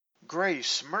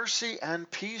Grace, mercy, and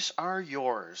peace are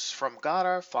yours from God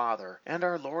our Father and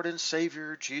our Lord and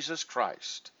Savior Jesus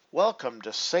Christ. Welcome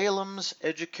to Salem's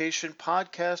Education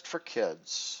Podcast for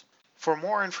Kids. For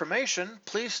more information,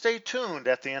 please stay tuned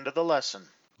at the end of the lesson.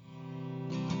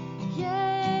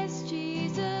 Yes,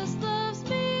 Jesus loves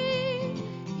me.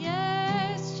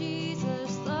 Yes,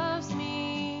 Jesus loves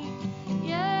me.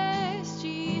 Yes,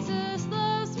 Jesus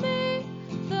loves me.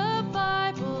 The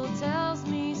Bible tells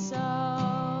me so.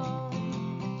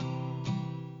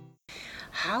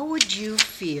 How would you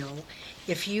feel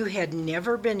if you had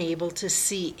never been able to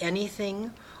see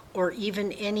anything or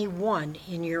even anyone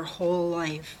in your whole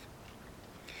life?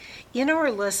 In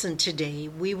our lesson today,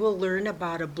 we will learn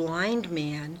about a blind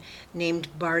man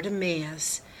named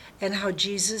Bartimaeus and how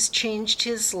Jesus changed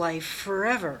his life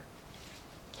forever.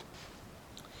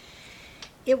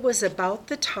 It was about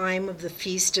the time of the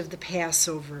feast of the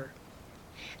Passover.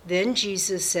 Then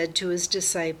Jesus said to his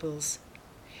disciples,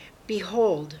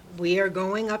 "Behold, we are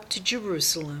going up to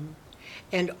Jerusalem,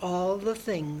 and all the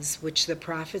things which the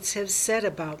prophets have said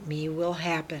about me will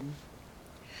happen.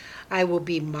 I will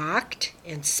be mocked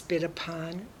and spit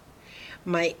upon.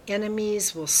 My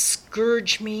enemies will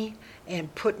scourge me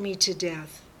and put me to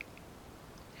death.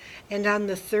 And on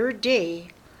the third day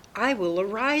I will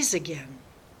arise again."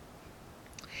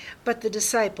 But the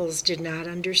disciples did not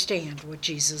understand what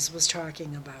Jesus was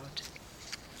talking about.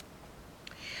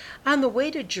 On the way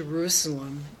to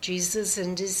Jerusalem, Jesus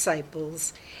and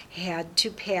disciples had to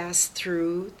pass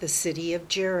through the city of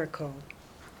Jericho.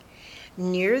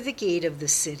 Near the gate of the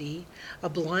city, a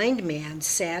blind man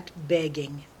sat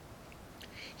begging.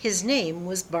 His name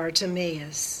was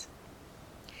Bartimaeus.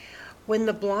 When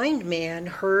the blind man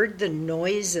heard the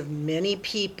noise of many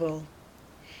people,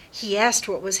 he asked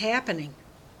what was happening.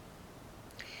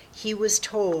 He was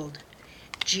told,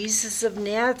 "Jesus of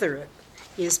Nazareth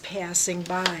is passing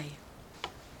by."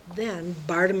 Then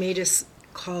Bartimaeus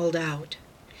called out,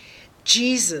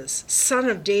 "Jesus, Son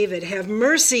of David, have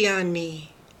mercy on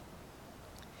me."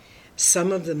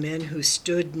 Some of the men who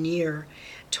stood near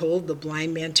told the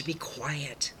blind man to be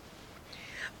quiet.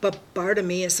 But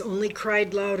Bartimaeus only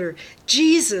cried louder,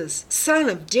 "Jesus, Son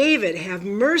of David, have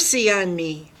mercy on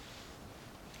me."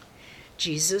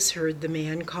 Jesus heard the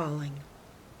man calling.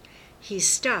 He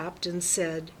stopped and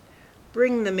said,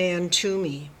 "Bring the man to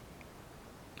me."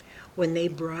 When they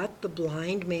brought the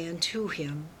blind man to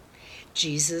him,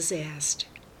 Jesus asked,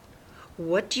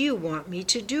 "What do you want me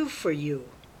to do for you?"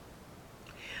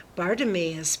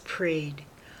 Bartimaeus prayed,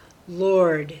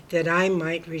 "Lord, that I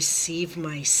might receive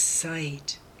my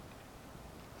sight."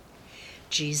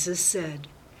 Jesus said,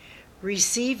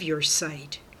 "Receive your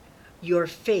sight. Your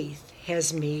faith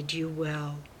has made you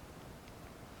well."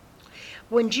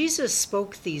 When Jesus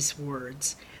spoke these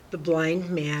words, the blind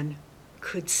man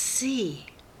could see.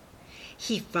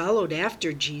 He followed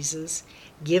after Jesus,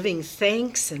 giving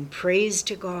thanks and praise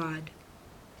to God.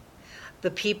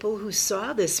 The people who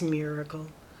saw this miracle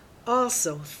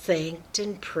also thanked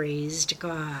and praised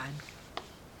God.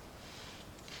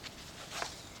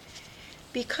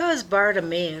 Because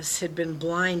Bartimaeus had been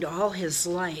blind all his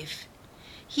life,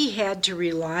 he had to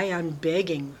rely on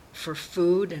begging for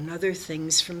food and other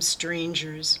things from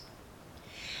strangers.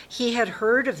 He had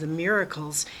heard of the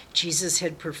miracles Jesus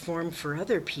had performed for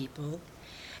other people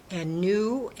and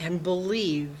knew and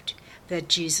believed that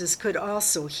Jesus could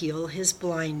also heal his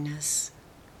blindness.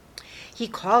 He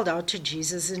called out to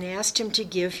Jesus and asked him to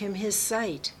give him his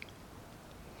sight.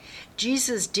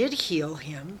 Jesus did heal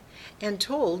him and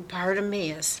told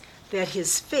Bartimaeus that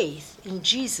his faith in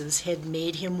Jesus had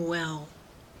made him well.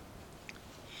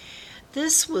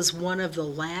 This was one of the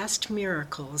last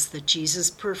miracles that Jesus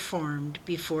performed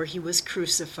before he was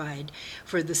crucified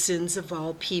for the sins of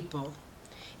all people,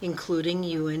 including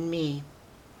you and me.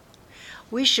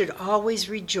 We should always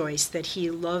rejoice that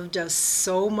he loved us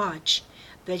so much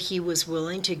that he was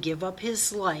willing to give up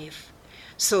his life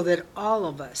so that all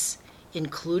of us,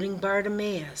 including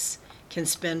Bartimaeus, can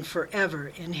spend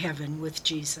forever in heaven with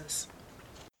Jesus.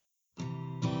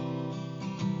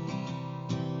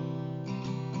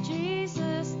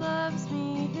 Jesus loves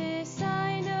me, this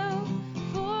I know,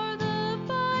 for the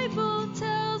Bible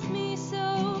tells me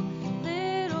so.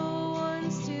 Little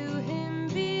ones to him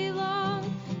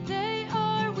belong. They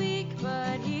are weak,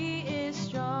 but he is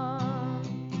strong.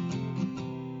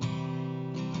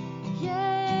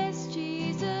 Yes,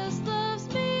 Jesus loves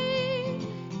me.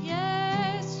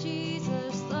 Yes,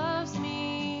 Jesus loves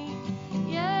me.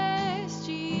 Yes,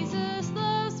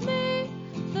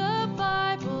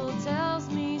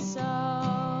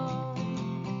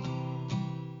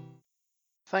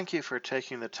 Thank you for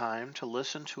taking the time to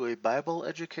listen to a Bible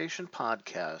education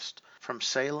podcast from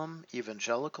Salem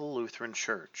Evangelical Lutheran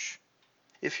Church.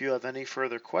 If you have any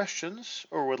further questions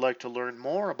or would like to learn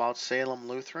more about Salem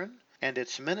Lutheran and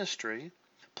its ministry,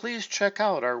 please check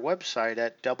out our website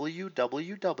at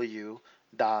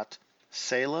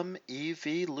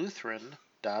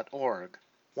www.salemevlutheran.org.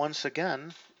 Once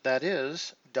again, that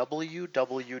is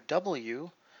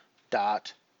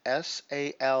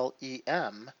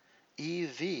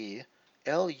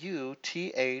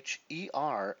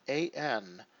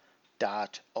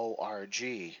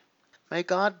May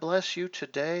God bless you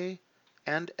today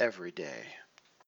and every day.